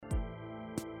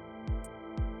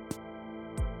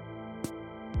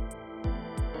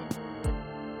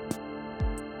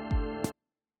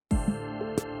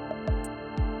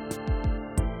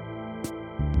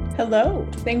Hello,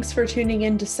 thanks for tuning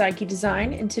in to Psyche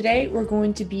Design, and today we're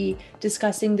going to be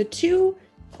discussing the two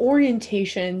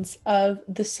orientations of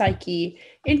the psyche,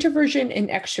 introversion and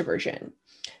extroversion.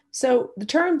 So the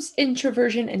terms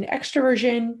introversion and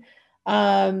extroversion,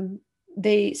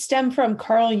 they stem from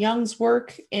Carl Jung's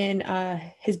work in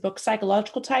his book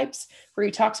Psychological Types, where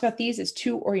he talks about these as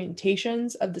two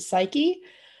orientations of the psyche.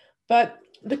 But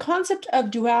the concept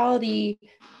of duality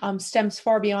stems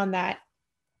far beyond that.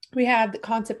 We have the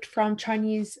concept from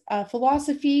Chinese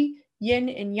philosophy, yin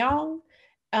and yang.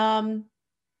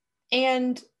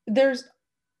 And there's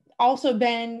also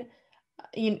been,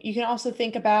 you can also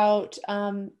think about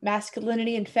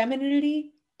masculinity and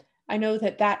femininity. I know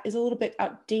that that is a little bit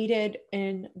outdated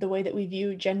in the way that we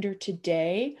view gender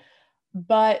today,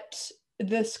 but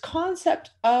this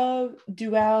concept of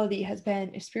duality has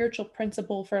been a spiritual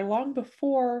principle for long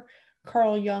before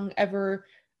Carl Jung ever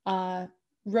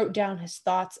wrote down his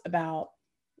thoughts about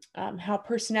how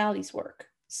personalities work.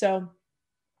 So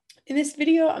in this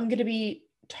video, I'm going to be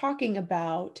talking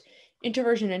about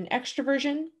introversion and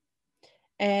extroversion.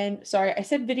 And sorry, I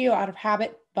said video out of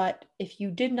habit, but if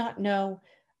you did not know,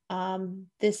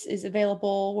 this is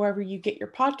available wherever you get your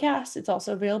podcasts. It's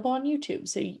also available on YouTube.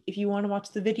 So if you want to watch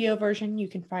the video version, you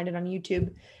can find it on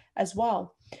YouTube as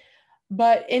well.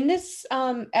 But in this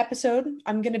episode,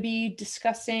 I'm going to be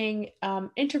discussing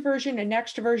introversion and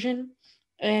extroversion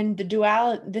and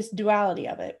this duality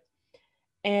of it.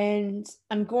 And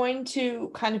I'm going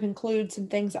to kind of include some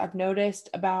things I've noticed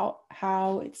about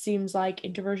how it seems like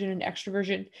introversion and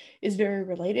extroversion is very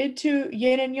related to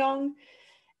yin and yang.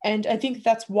 And I think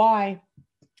that's why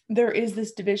there is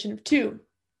this division of two.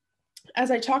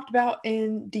 As I talked about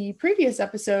in the previous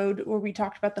episode, where we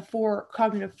talked about the four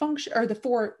cognitive function or the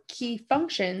four key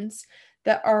functions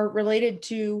that are related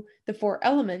to the four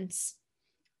elements,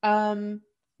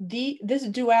 this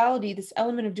duality, this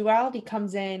element of duality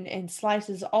comes in and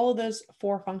slices all of those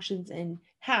four functions in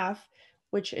half,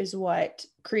 which is what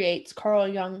creates Carl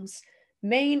Jung's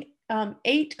main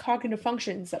 8 cognitive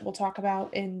functions that we'll talk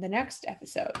about in the next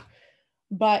episode.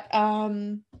 But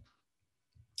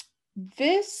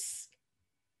this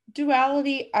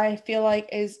duality, I feel like,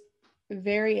 is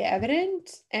very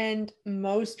evident, and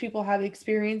most people have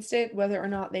experienced it, whether or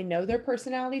not they know their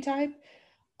personality type.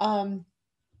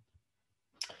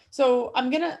 So I'm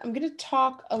gonna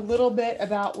talk a little bit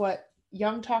about what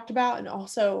Jung talked about, and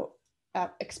also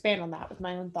expand on that with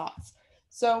my own thoughts.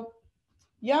 So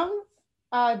Jung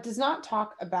does not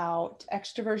talk about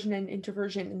extroversion and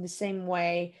introversion in the same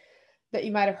way that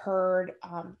you might have heard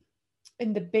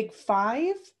in the Big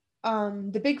Five.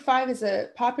 The Big Five is a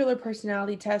popular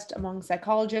personality test among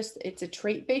psychologists. It's a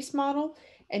trait-based model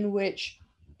in which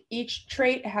each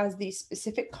trait has these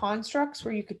specific constructs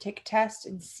where you could take a test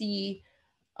and see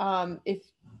if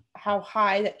how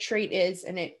high that trait is,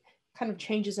 and it kind of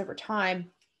changes over time.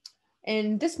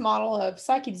 And this model of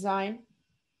psyche design,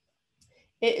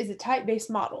 it is a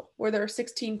type-based model where there are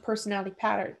 16 personality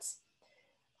patterns.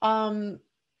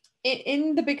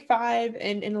 In the Big Five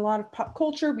and in a lot of pop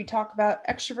culture, we talk about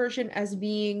extroversion as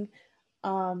being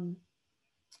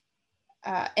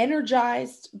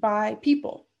energized by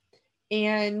people,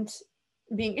 and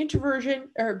being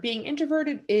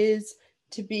introverted is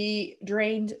to be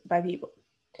drained by people,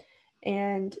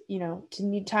 and to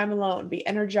need time alone, be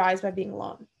energized by being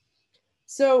alone.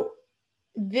 So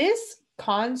this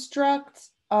construct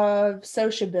of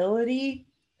sociability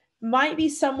might be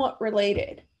somewhat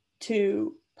related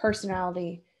to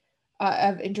personality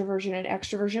of introversion and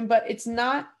extroversion, but it's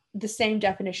not the same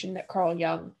definition that Carl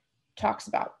Jung talks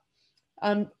about.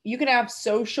 You can have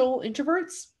social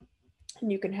introverts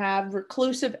and you can have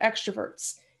reclusive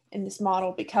extroverts in this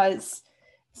model, because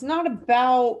it's not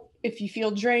about if you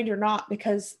feel drained or not,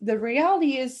 because the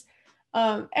reality is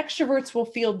extroverts will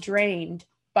feel drained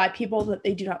by people that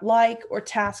they do not like or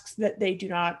tasks that they do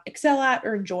not excel at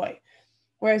or enjoy.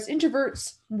 Whereas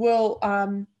introverts will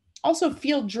also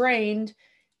feel drained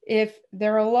if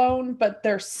they're alone, but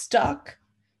they're stuck,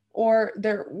 or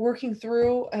they're working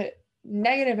through a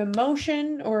negative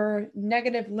emotion or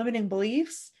negative limiting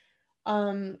beliefs,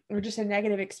 or just a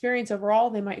negative experience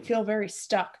overall. They might feel very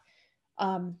stuck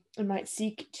and might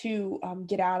seek to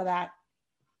get out of that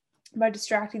by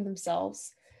distracting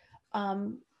themselves.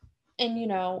 So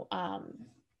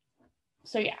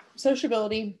yeah,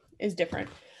 sociability is different.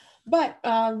 But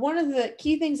one of the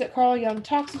key things that Carl Jung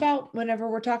talks about whenever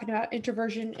we're talking about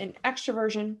introversion and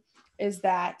extroversion is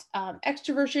that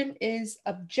extroversion is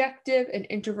objective and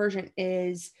introversion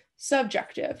is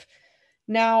subjective.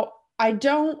 Now, I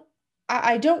don't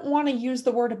want to use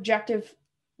the word objective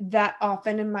that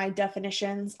often in my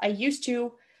definitions. I used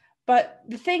to, But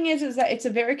the thing is that it's a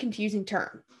very confusing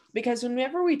term, because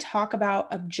whenever we talk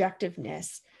about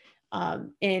objectiveness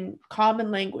in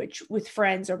common language with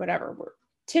friends or whatever, we're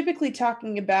typically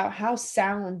talking about how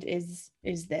sound is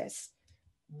this?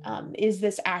 Is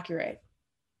this accurate?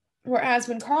 Whereas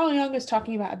when Carl Jung is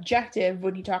talking about objective,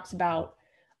 when he talks about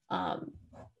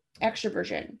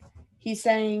extroversion, he's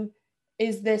saying,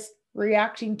 is this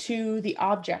reacting to the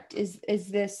object? Is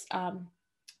this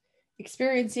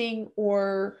experiencing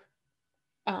or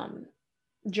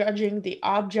judging the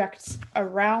objects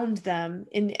around them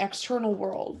in the external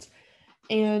world?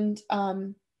 And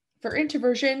for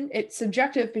introversion, it's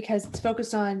subjective because it's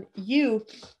focused on you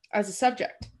as a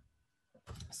subject.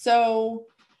 So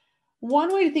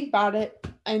one way to think about it,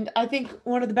 and I think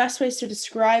one of the best ways to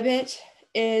describe it,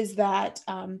 is that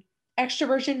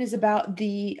extroversion is about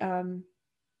the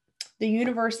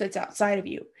universe that's outside of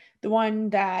you, the one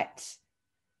that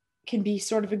can be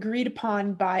sort of agreed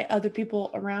upon by other people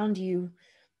around you.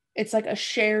 It's like a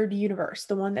shared universe,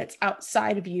 the one that's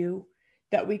outside of you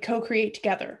that we co-create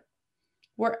together.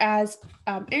 Whereas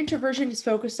introversion is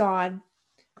focused on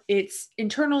its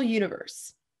internal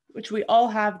universe, which we all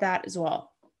have that as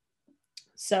well.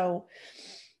 So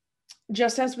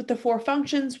just as with the 4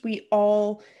 functions, we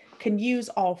all can use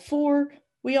all 4.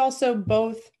 We all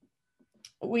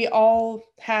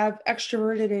have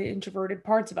extroverted and introverted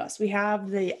parts of us. We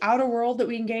have the outer world that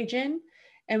we engage in,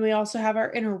 and we also have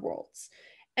our inner worlds.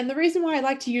 And the reason why I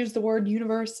like to use the word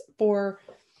universe for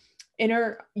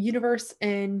inner universe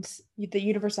and the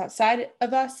universe outside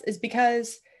of us is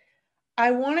because I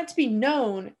want it to be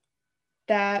known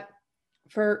that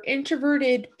for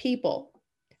introverted people,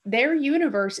 their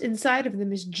universe inside of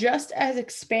them is just as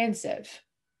expansive,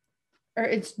 or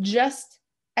it's just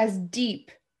as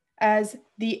deep as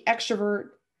the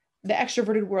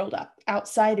extroverted world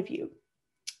outside of you.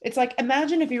 It's like,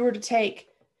 imagine if you were to take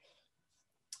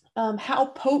how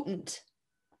potent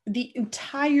the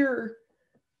entire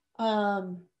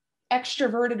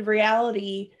extroverted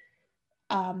reality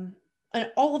and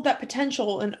all of that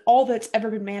potential and all that's ever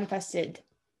been manifested.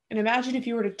 And imagine if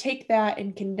you were to take that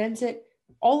and condense it,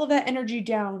 all of that energy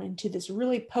down into this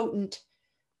really potent,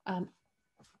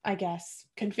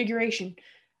 configuration.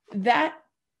 That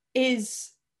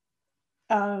is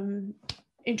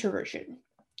introversion.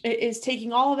 It is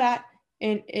taking all of that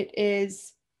and it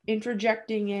is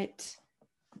introjecting it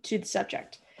to the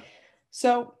subject.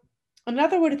 So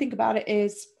another way to think about it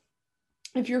is,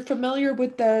 if you're familiar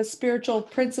with the spiritual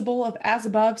principle of as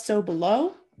above, so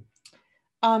below,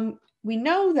 we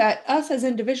know that us as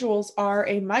individuals are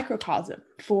a microcosm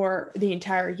for the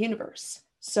entire universe.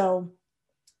 So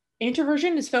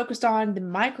introversion is focused on the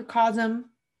microcosm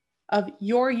of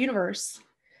your universe,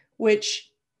 which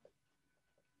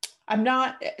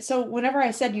so whenever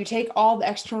I said you take all the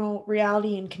external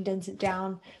reality and condense it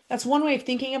down, that's one way of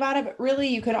thinking about it. But really,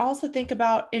 you could also think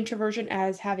about introversion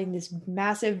as having this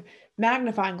massive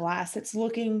magnifying glass that's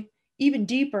looking even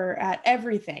deeper at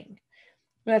everything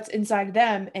that's inside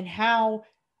them and how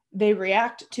they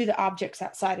react to the objects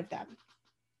outside of them.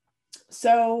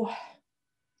 So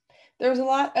there's a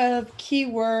lot of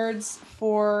keywords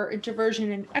for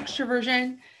introversion and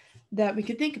extroversion that we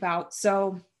could think about.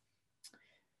 So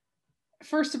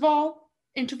first of all,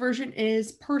 introversion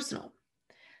is personal.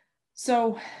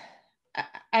 So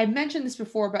I mentioned this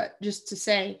before, but just to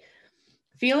say,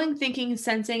 feeling, thinking,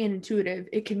 sensing, and intuitive,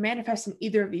 it can manifest in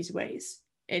either of these ways.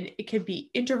 And it could be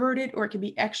introverted or it can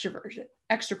be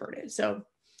extroverted. So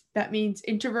that means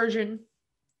introversion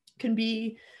can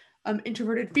be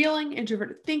introverted feeling,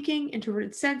 introverted thinking,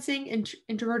 introverted sensing,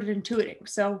 introverted intuiting.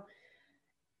 So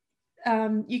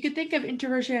you could think of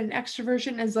introversion and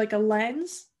extroversion as like a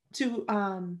lens to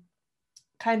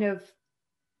kind of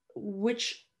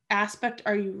which aspect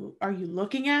are you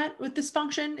looking at with this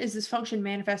function? Is this function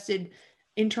manifested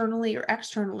internally or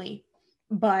externally?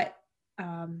 But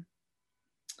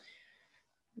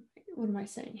what am I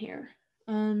saying here?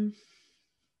 You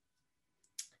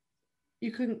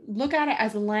can look at it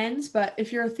as a lens, but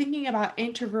if you're thinking about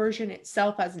introversion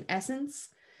itself as an essence,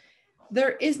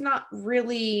 there is not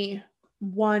really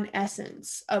one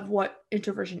essence of what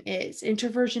introversion is.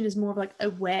 Introversion is more of like a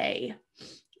way,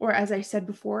 or as I said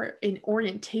before, an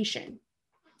orientation.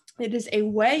 It is a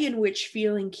way in which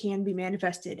feeling can be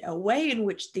manifested, a way in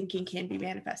which thinking can be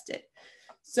manifested.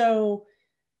 So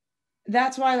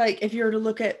that's why, like, if you were to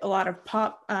look at a lot of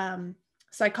pop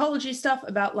psychology stuff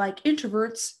about like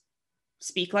introverts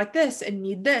speak like this and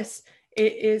need this,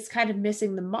 it is kind of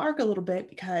missing the mark a little bit,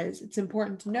 because it's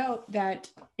important to note that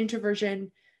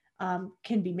introversion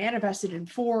can be manifested in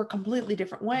 4 completely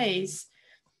different ways.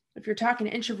 if you're talking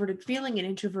introverted feeling and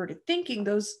introverted thinking,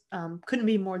 those couldn't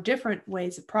be more different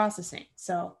ways of processing.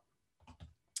 So,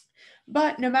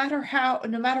 but no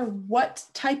matter what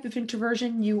type of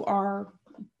introversion you are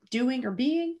doing or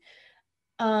being,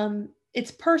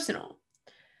 it's personal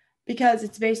because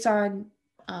it's based on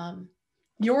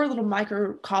your little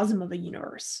microcosm of a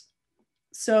universe.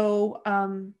 So,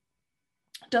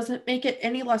 doesn't make it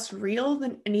any less real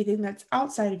than anything that's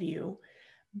outside of you,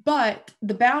 but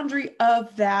the boundary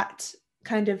of that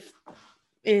kind of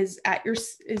is at your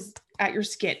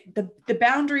skin. The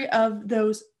boundary of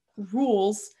those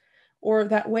rules or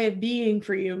that way of being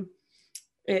for you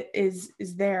is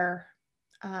there,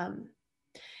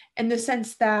 in the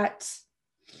sense that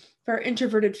for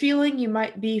introverted feeling, you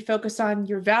might be focused on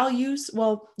your values.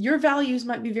 Well, your values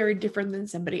might be very different than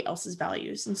somebody else's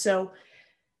values, and so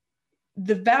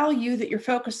the value that you're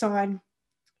focused on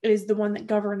is the one that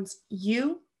governs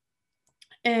you.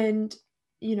 And,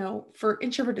 for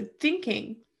introverted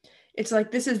thinking, it's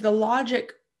like, this is the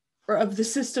logic of the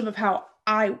system of how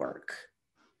I work.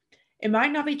 It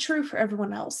might not be true for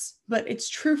everyone else, but it's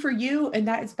true for you, and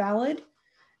that is valid.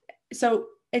 So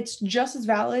it's just as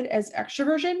valid as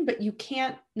extroversion, but you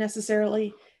can't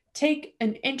necessarily take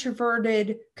an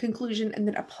introverted conclusion and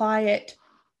then apply it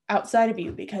outside of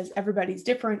you, because everybody's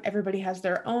different. Everybody has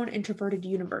their own introverted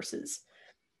universes.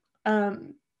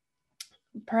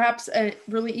 Perhaps a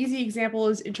really easy example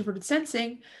is introverted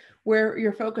sensing, where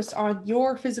you're focused on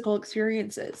your physical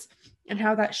experiences and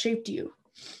how that shaped you.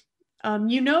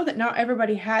 That not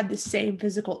everybody had the same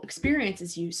physical experience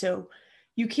as you, so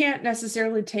you can't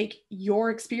necessarily take your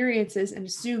experiences and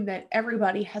assume that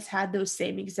everybody has had those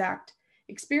same exact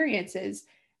experiences.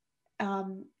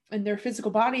 And their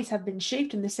physical bodies have been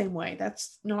shaped in the same way.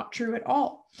 That's not true at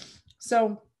all.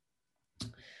 So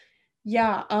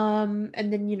yeah, and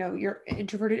then your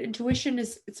introverted intuition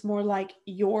it's more like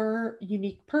your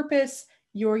unique purpose,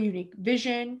 your unique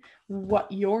vision, what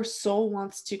your soul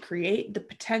wants to create, the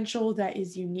potential that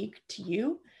is unique to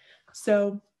you.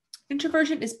 So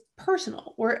introversion is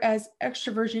personal, whereas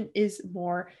extroversion is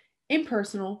more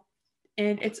impersonal,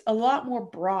 and it's a lot more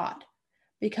broad,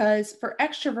 because for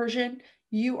extroversion,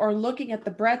 you are looking at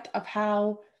the breadth of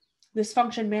how this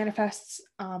function manifests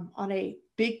on a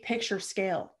big picture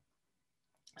scale.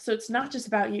 So it's not just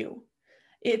about you.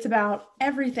 It's about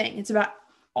everything. It's about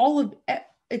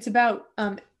it's about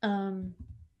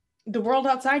the world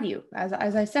outside you, as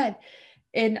I said.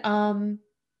 And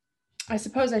I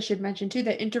suppose I should mention too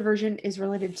that introversion is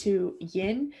related to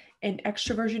yin and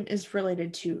extroversion is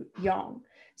related to yang.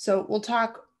 So we'll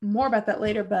talk more about that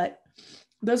later, but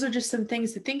those are just some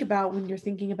things to think about when you're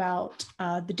thinking about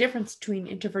the difference between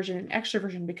introversion and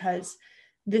extroversion, because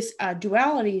this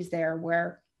duality is there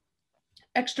where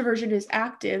extroversion is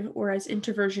active, whereas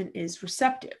introversion is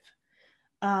receptive.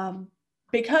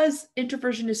 Because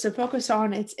introversion is so focused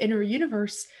on its inner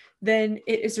universe, then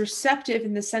it is receptive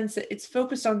in the sense that it's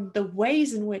focused on the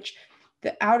ways in which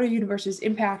the outer universe is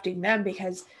impacting them,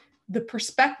 because the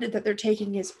perspective that they're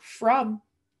taking is from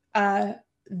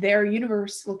their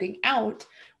universe looking out,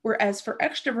 whereas for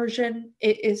extroversion,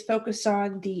 it is focused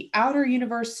on the outer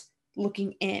universe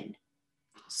looking in.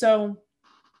 So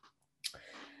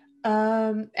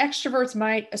extroverts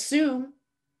might assume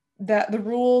that the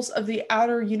rules of the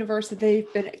outer universe that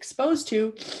they've been exposed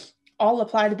to all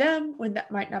apply to them, when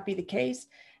that might not be the case.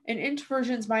 And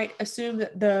introversions might assume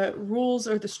that the rules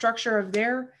or the structure of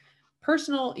their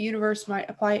personal universe might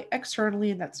apply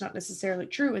externally, and that's not necessarily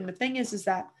true. And the thing is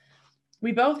that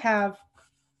we both have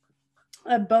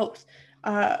both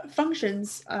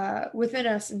functions within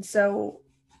us, and so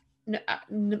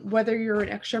whether you're an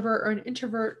extrovert or an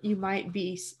introvert, you might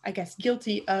be, I guess,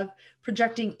 guilty of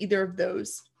projecting either of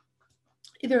those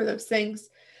things.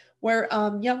 Where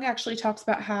Jung actually talks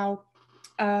about how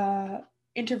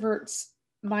introverts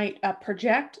might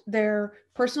project their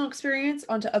personal experience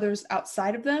onto others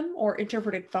outside of them, or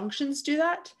introverted functions do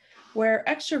that, where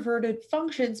extroverted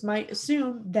functions might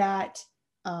assume that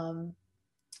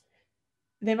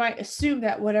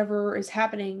whatever is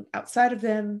happening outside of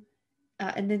them,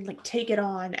 and then take it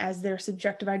on as their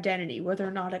subjective identity, whether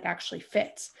or not it actually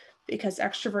fits, because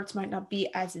extroverts might not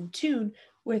be as in tune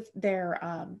with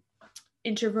their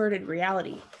introverted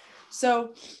reality.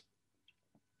 So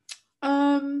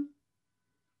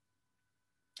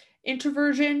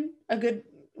introversion, a good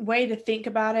way to think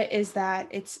about it is that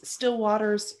it's still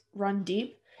waters run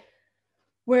deep,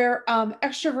 where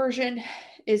extroversion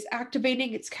is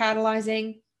activating, it's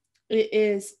catalyzing, it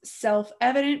is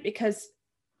self-evident because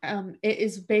it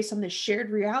is based on the shared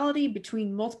reality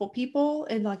between multiple people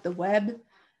and the web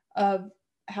of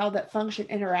how that function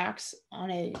interacts on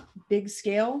a big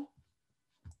scale.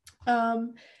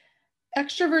 Um,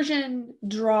 Extroversion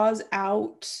draws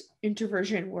out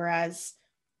introversion, whereas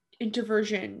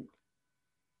introversion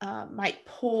might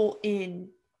pull in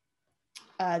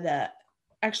the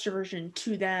extroversion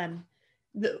to them,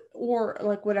 or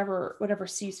like whatever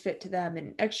sees fit to them.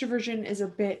 And extroversion is a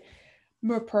bit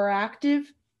more proactive,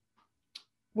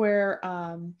 where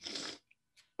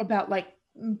about like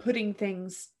putting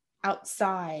things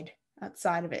outside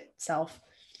of itself.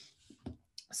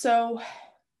 So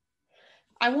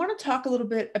I want to talk a little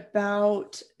bit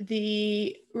about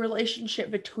the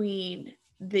relationship between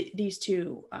these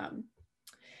two.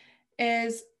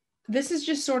 As this is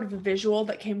just sort of a visual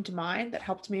that came to mind that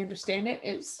helped me understand it.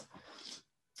 Is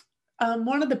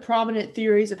one of the prominent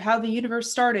theories of how the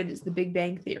universe started is the Big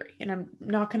Bang Theory. And I'm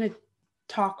not going to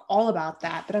talk all about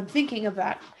that, but I'm thinking of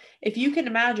that. If you can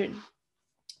imagine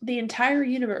the entire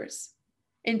universe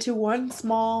into one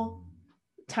small,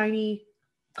 tiny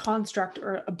construct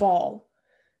or a ball,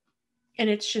 and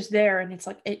it's just there, and it's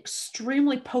like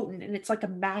extremely potent, and it's like a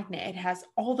magnet. It has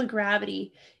all the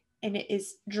gravity, and it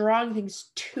is drawing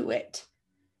things to it.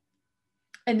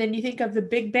 And then you think of the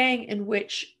Big Bang, in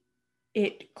which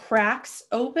it cracks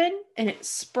open and it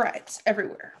spreads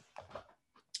everywhere.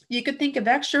 You could think of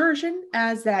extroversion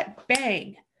as that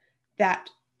bang that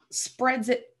spreads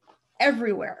it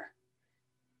everywhere,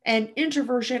 and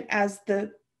introversion as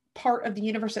the part of the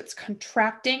universe that's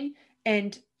contracting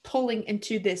and pulling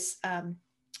into this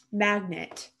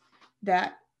magnet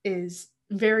that is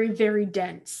very, very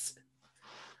dense.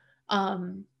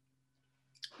 So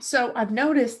I've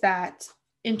noticed that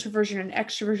introversion and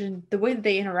extroversion, the way that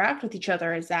they interact with each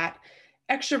other is that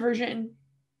extroversion,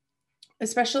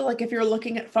 especially like if you're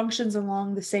looking at functions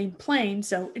along the same plane,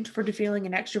 so introverted feeling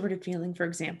and extroverted feeling, for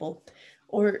example,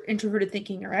 or introverted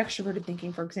thinking or extroverted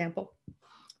thinking, for example,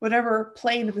 whatever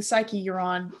plane of the psyche you're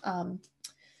on,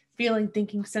 feeling,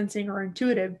 thinking, sensing, or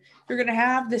intuitive, you're going to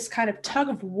have this kind of tug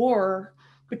of war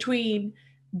between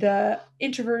the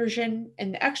introversion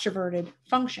and the extroverted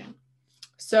function.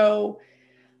 So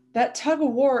that tug of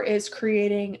war is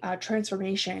creating a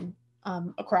transformation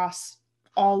across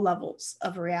all levels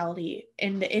of reality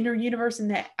in the inner universe and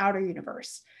the outer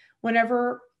universe.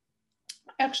 Whenever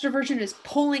extroversion is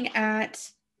pulling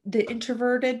at the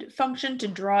introverted function to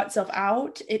draw itself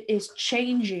out, it is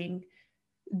changing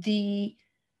the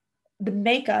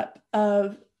makeup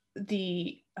of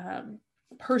the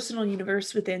personal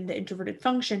universe within the introverted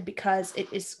function, because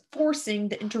it is forcing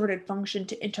the introverted function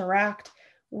to interact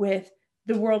with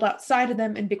the world outside of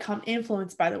them and become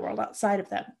influenced by the world outside of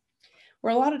them.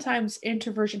 Where a lot of times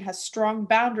introversion has strong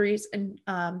boundaries and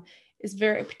is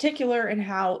very particular in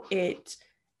how it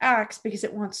acts, because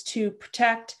it wants to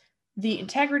protect the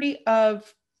integrity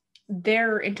of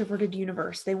their introverted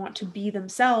universe. They want to be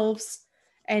themselves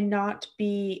and not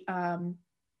be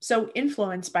so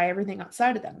influenced by everything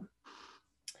outside of them.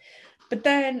 But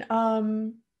then,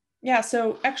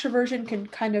 so extroversion can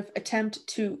kind of attempt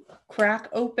to crack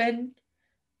open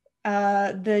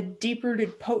the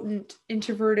deep-rooted, potent,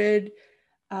 introverted,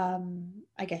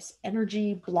 I guess,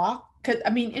 energy block. Because, I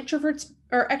mean, introverts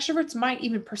or extroverts might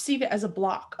even perceive it as a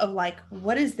block of like,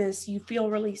 what is this? You feel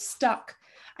really stuck.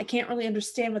 I can't really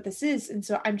understand what this is. And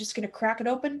so I'm just going to crack it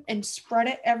open and spread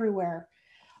it everywhere.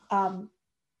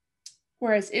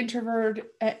 Whereas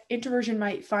introversion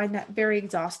might find that very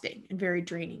exhausting and very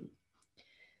draining.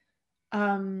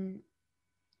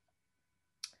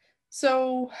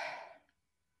 So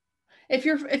if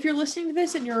you're listening to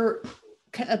this and you're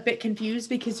a bit confused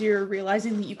because you're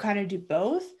realizing that you kind of do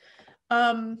both,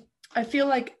 I feel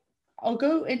like I'll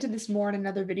go into this more in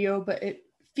another video, but it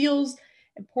feels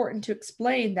important to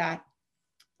explain that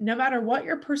no matter what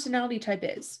your personality type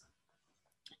is,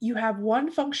 you have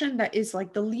one function that is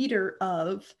like the leader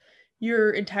of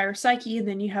your entire psyche, and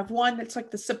then you have one that's like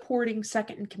the supporting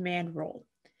second in command role.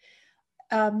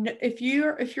 If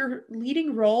your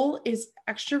leading role is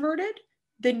extroverted,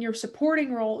 then your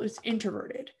supporting role is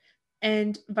introverted,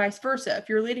 and vice versa. If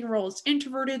your leading role is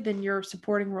introverted, then your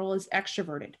supporting role is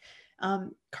extroverted.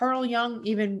 Carl Jung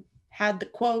even had the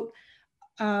quote,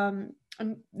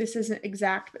 this isn't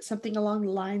exact, but something along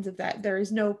the lines of that: there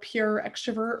is no pure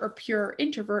extrovert or pure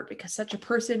introvert, because such a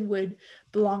person would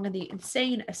belong in the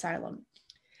insane asylum.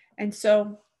 And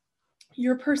so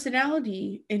your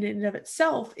personality in and of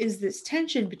itself is this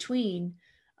tension between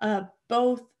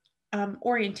both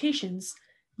orientations.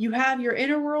 You have your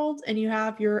inner world and you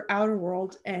have your outer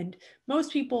world. And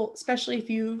most people, especially if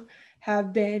you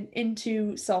have been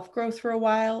into self-growth for a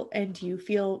while and you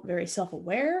feel very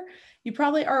self-aware, you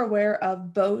probably are aware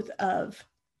of both of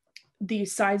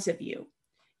these sides of you,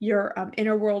 your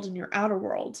inner world and your outer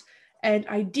world. And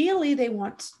ideally, they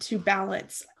want to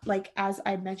balance. Like, as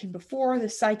I mentioned before, the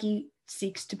psyche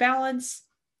seeks to balance.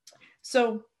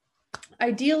 So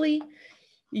ideally,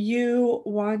 you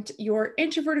want your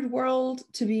introverted world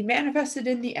to be manifested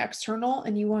in the external,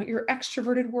 and you want your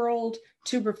extroverted world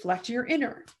to reflect your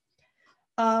inner.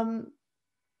 But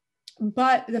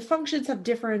the functions have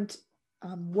different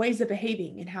ways of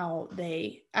behaving and how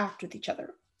they act with each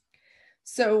other.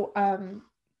 So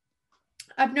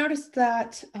I've noticed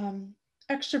that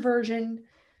extroversion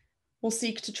will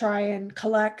seek to try and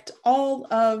collect all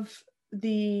of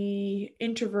the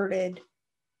introverted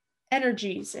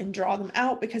energies and draw them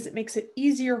out, because it makes it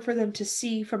easier for them to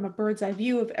see from a bird's eye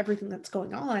view of everything that's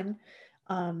going on,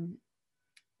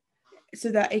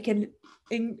 so that it can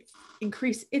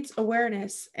increase its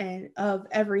awareness and of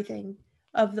everything,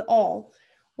 of the all.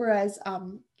 Whereas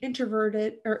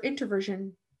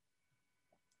introversion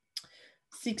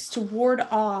seeks to ward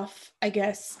off, I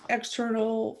guess,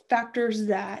 external factors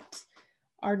that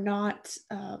are not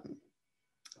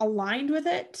aligned with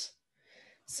it.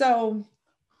 So,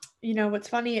 what's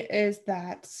funny is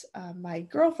that my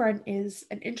girlfriend is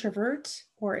an introvert,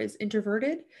 or is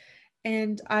introverted.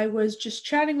 And I was just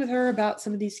chatting with her about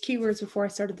some of these keywords before I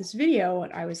started this video.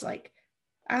 And I was like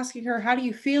asking her, how do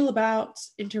you feel about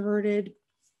introverted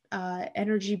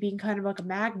energy being kind of like a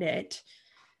magnet?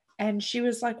 And she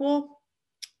was like, well,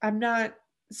 I'm not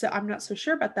so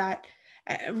sure about that.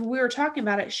 And we were talking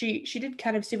about it. She did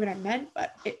kind of see what I meant,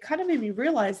 but it kind of made me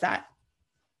realize that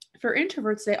for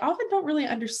introverts, they often don't really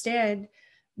understand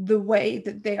the way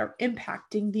that they are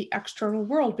impacting the external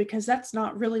world, because that's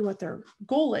not really what their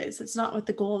goal is. It's not what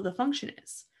the goal of the function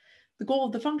is. The goal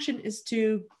of the function is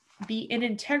to be in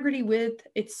integrity with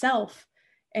itself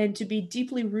and to be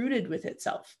deeply rooted with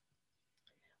itself.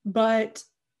 But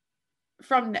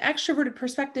from the extroverted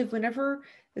perspective, whenever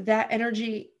that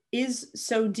energy is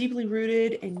so deeply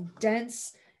rooted and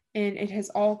dense, and it has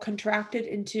all contracted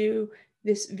into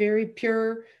this very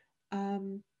pure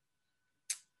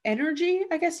energy,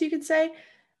 I guess you could say,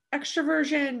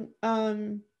 extroversion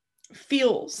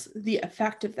feels the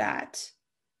effect of that,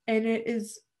 and it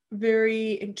is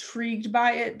very intrigued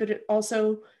by it, but it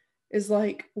also is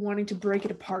like wanting to break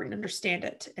it apart and understand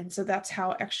it. And so that's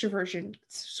how extroversion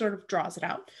sort of draws it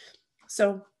out.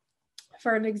 So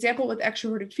for an example with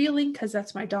extroverted feeling, because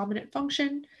that's my dominant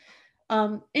function,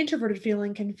 introverted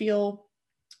feeling can feel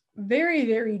very,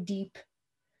 very deep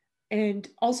and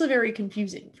also very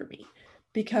confusing for me,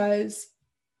 because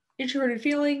introverted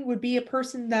feeling would be a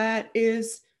person that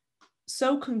is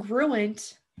so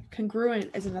congruent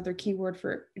is another keyword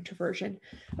for introversion,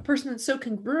 a person that's so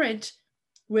congruent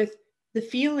with the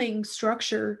feeling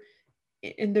structure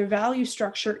in their value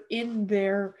structure in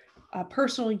their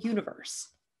personal universe.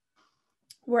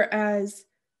 Whereas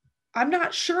I'm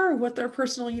not sure what their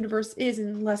personal universe is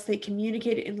unless they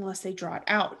communicate it, unless they draw it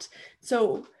out.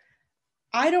 So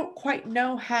I don't quite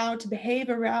know how to behave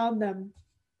around them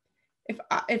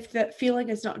if that feeling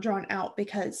is not drawn out,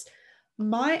 because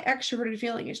my extroverted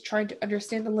feeling is trying to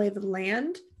understand the lay of the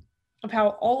land of how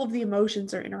all of the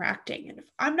emotions are interacting. And if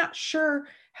I'm not sure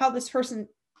how this person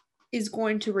is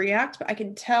going to react, but I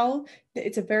can tell that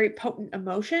it's a very potent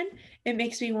emotion, it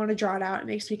makes me want to draw it out. It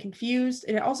makes me confused,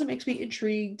 and it also makes me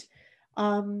intrigued.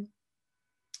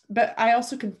 But I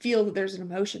also can feel that there's an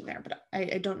emotion there, but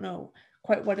I don't know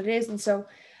quite what it is. And so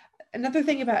another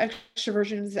thing about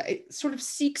extroversion is that it sort of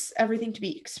seeks everything to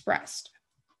be expressed.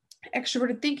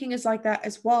 Extroverted thinking is like that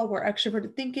as well, where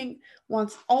extroverted thinking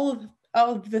wants all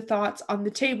of the thoughts on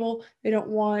the table. They don't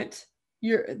want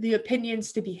the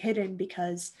opinions to be hidden,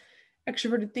 because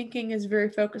extroverted thinking is very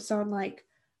focused on like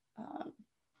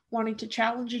wanting to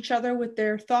challenge each other with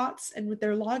their thoughts and with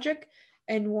their logic,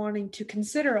 and wanting to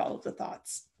consider all of the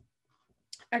thoughts.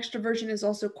 Extroversion is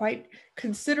also quite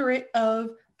considerate of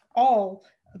all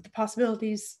of the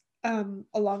possibilities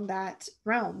along that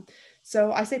realm.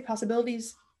 So I say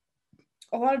possibilities.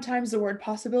 A lot of times the word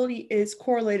possibility is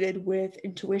correlated with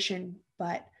intuition,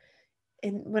 but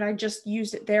when I just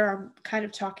used it there, I'm kind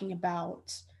of talking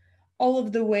about all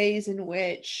of the ways in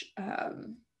which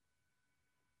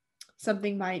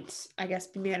something might, I guess,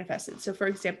 be manifested. So for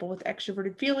example, with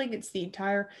extroverted feeling, it's the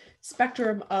entire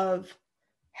spectrum of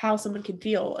how someone can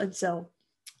feel. And so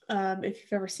if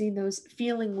you've ever seen those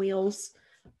feeling wheels,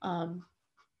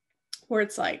 where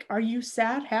it's like, are you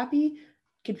sad, happy,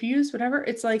 confused, whatever?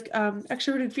 It's like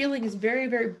extroverted feeling is very,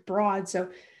 very broad. So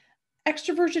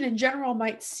extroversion in general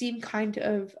might seem kind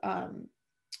of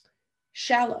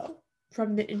shallow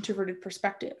from the introverted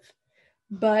perspective,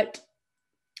 but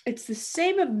it's the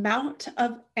same amount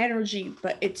of energy,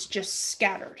 but it's just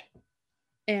scattered,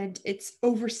 and it's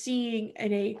overseeing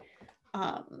in a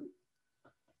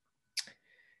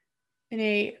in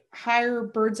a higher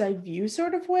bird's eye view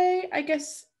sort of way, I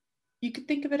guess you could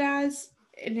think of it as.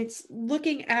 And it's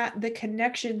looking at the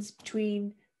connections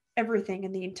between everything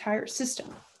in the entire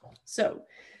system. So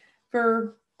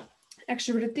for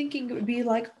extroverted thinking, it would be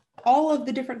like all of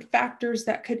the different factors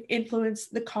that could influence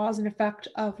the cause and effect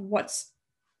of what's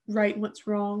right and what's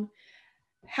wrong,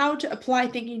 how to apply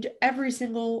thinking to every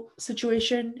single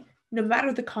situation, no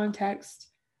matter the context.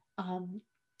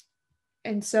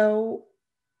 And so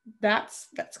that's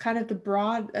kind of the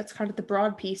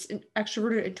broad piece. And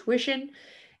extroverted intuition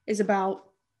is about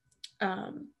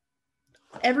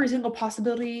every single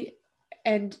possibility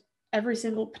and every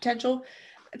single potential.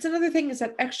 It's another thing is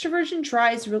that extroversion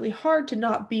tries really hard to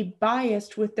not be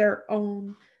biased with their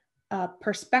own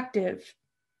perspective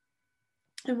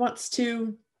and wants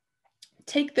to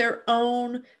take their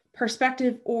own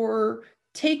perspective or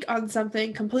take on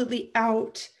something completely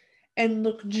out and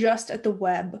look just at the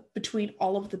web between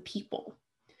all of the people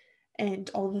and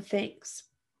all the things.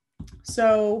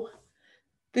 So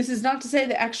this is not to say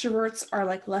that extroverts are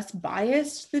like less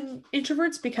biased than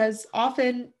introverts, because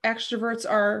often extroverts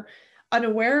are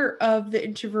unaware of the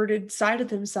introverted side of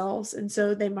themselves. And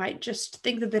so they might just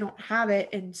think that they don't have it.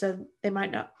 And so they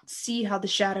might not see how the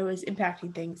shadow is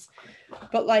impacting things.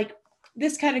 But like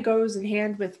this kind of goes in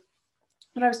hand with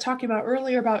what I was talking about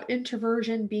earlier about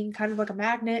introversion being kind of like a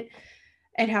magnet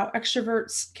and how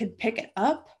extroverts can pick it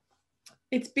up.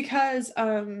 It's because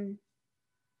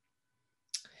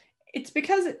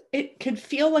it could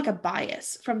feel like a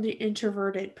bias from the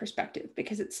introverted perspective,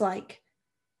 because it's like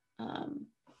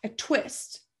a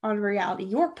twist on reality,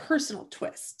 your personal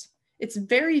twist. It's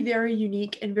very, very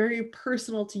unique and very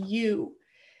personal to you.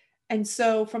 And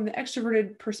so from the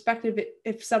extroverted perspective,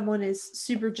 if someone is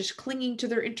super just clinging to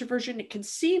their introversion, it can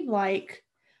seem like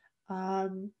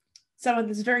someone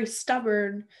that's very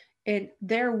stubborn in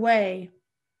their way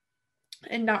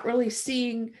and not really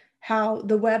seeing how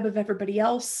the web of everybody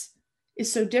else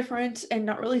is so different, and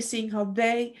not really seeing how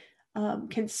they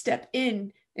can step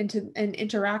in into and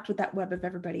interact with that web of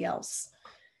everybody else.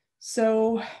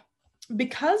 So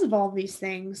because of all these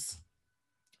things,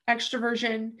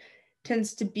 extroversion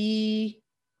tends to be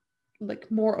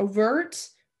like more overt,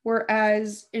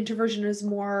 whereas introversion is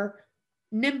more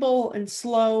nimble and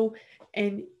slow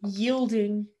and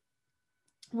yielding,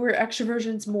 where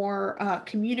extroversion's more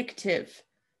communicative,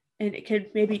 and it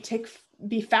could maybe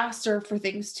be faster for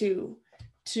things to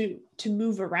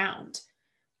move around,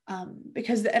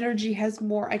 because the energy has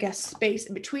more, I guess, space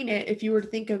in between it. If you were to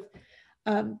think of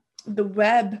the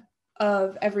web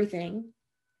of everything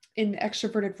in the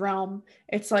extroverted realm,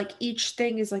 it's like each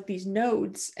thing is like these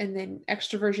nodes, and then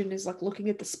extroversion is like looking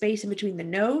at the space in between the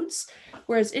nodes,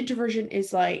 whereas introversion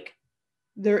is like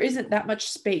there isn't that much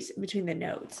space in between the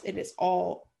nodes. It is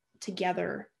all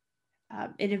together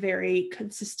in a very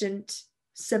consistent,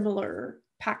 similar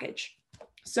package.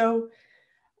 So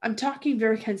I'm talking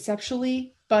very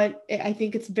conceptually, but I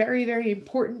think it's very, very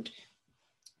important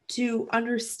to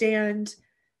understand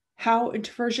how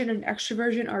introversion and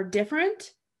extroversion are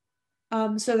different,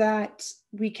 so that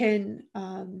we can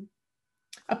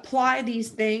apply these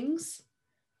things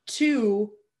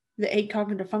to the 8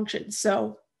 cognitive functions.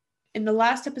 So in the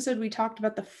last episode, we talked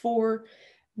about the 4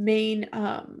 main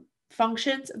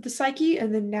functions of the psyche,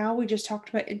 and then now we just talked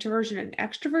about introversion and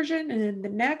extroversion. And then the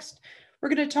next, we're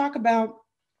going to talk about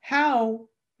how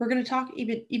we're going to talk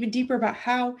even deeper about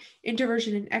how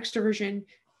introversion and extroversion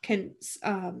can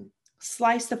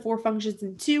slice the 4 functions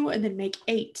in 2 and then make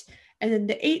 8. And then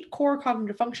the 8 core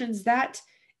cognitive functions, that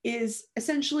is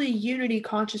essentially unity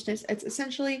consciousness. It's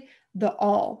essentially the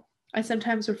all. I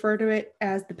sometimes refer to it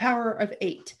as the power of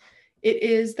 8. It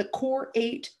is the core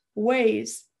 8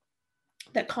 ways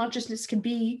that consciousness can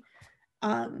be.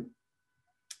 You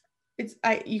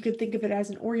could think of it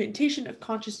as an orientation of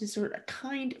consciousness, or a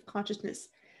kind of consciousness.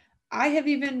 I have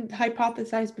even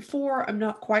hypothesized before, I'm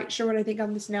not quite sure what I think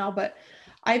on this now, but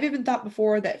I've even thought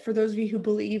before that for those of you who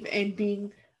believe in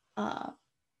being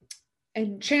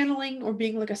and channeling or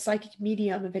being like a psychic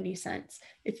medium of any sense,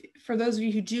 for those of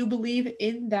you who do believe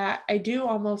in that, I do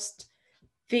almost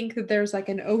think that there's like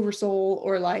an oversoul,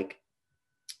 or like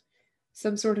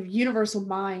some sort of universal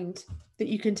mind that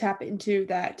you can tap into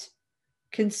that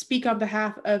can speak on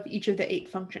behalf of each of the 8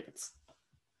 functions.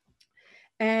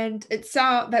 And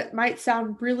that might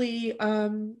sound really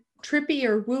trippy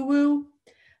or woo-woo,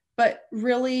 but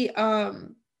really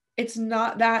it's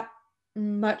not that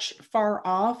much far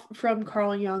off from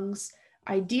Carl Jung's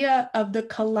idea of the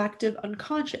collective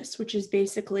unconscious, which is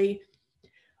basically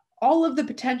all of the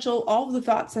potential, all of the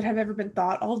thoughts that have ever been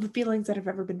thought, all of the feelings that have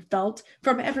ever been felt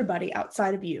from everybody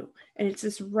outside of you. And it's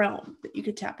this realm that you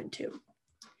could tap into.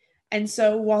 And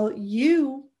so while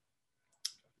you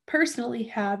personally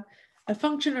have a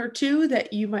function or two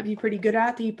that you might be pretty good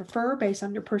at that you prefer based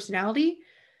on your personality,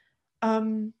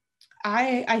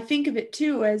 I think of it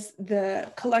too as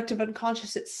the collective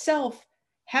unconscious itself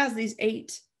has these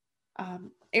 8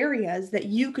 areas that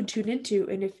you could tune into.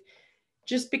 And if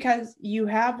just because you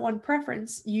have one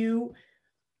preference, you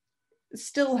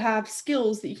still have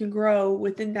skills that you can grow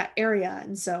within that area.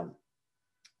 And so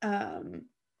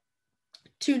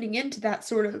tuning into that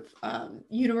sort of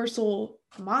universal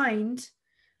mind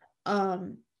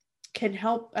can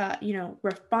help,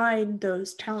 refine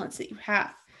those talents that you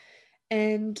have.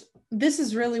 And this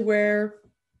is really where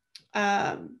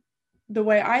the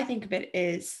way I think of it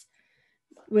is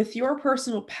with your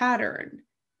personal pattern.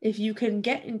 If you can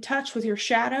get in touch with your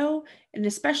shadow, and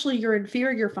especially your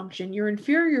inferior function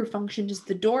is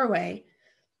the doorway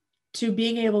to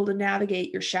being able to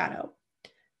navigate your shadow.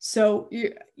 So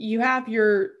you have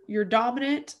your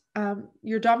dominant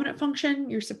function,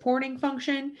 your supporting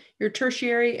function, your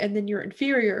tertiary, and then your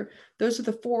inferior. Those are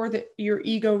the 4 that your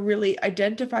ego really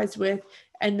identifies with.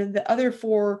 And then the other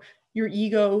 4, your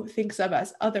ego thinks of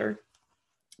as other.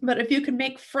 But if you can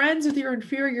make friends with your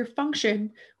inferior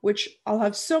function, which I'll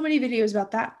have so many videos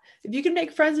about that, if you can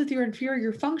make friends with your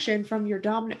inferior function from your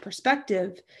dominant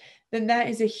perspective, then that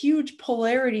is a huge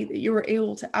polarity that you are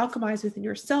able to alchemize within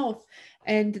yourself.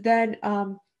 And then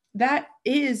that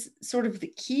is sort of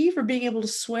the key for being able to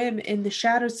swim in the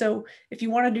shadow. So if you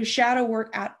want to do shadow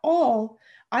work at all,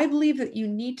 I believe that you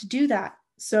need to do that.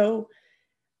 So,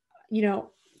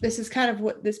 this is kind of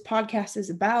what this podcast is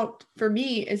about for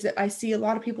me, is that I see a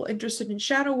lot of people interested in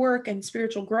shadow work and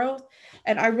spiritual growth.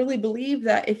 And I really believe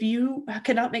that if you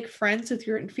cannot make friends with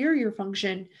your inferior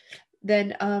function,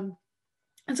 then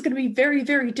it's going to be very,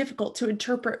 very difficult to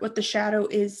interpret what the shadow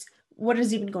is, what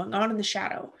is even going on in the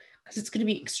shadow, because it's going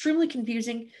to be extremely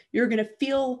confusing. You're going to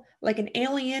feel like an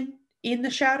alien in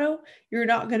the shadow. You're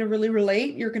not going to really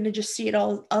relate. You're going to just see it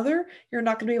all as other. You're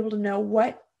not going to be able to know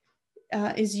what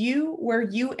is you, where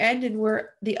you end and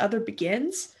where the other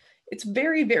begins. It's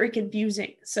very, very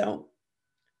confusing. So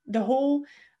the whole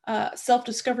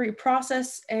self-discovery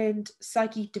process and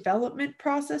psychic development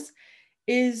process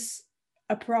is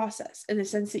a process in the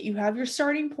sense that you have your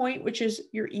starting point, which is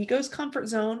your ego's comfort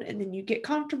zone, and then you get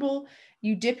comfortable,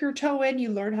 you dip your toe in, you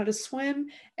learn how to swim,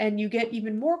 and you get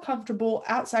even more comfortable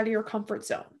outside of your comfort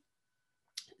zone.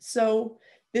 So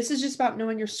this is just about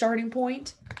knowing your starting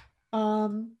point.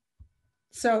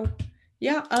 So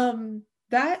yeah,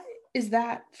 that is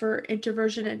that for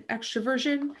introversion and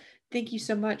extroversion. Thank you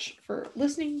so much for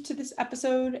listening to this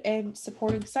episode and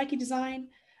supporting Psyche Design.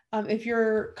 If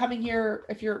you're coming here,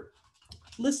 if you're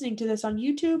listening to this on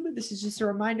YouTube, this is just a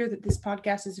reminder that this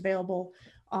podcast is available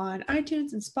on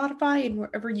iTunes and Spotify and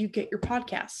wherever you get your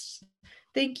podcasts.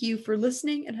 Thank you for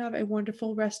listening and have a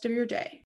wonderful rest of your day.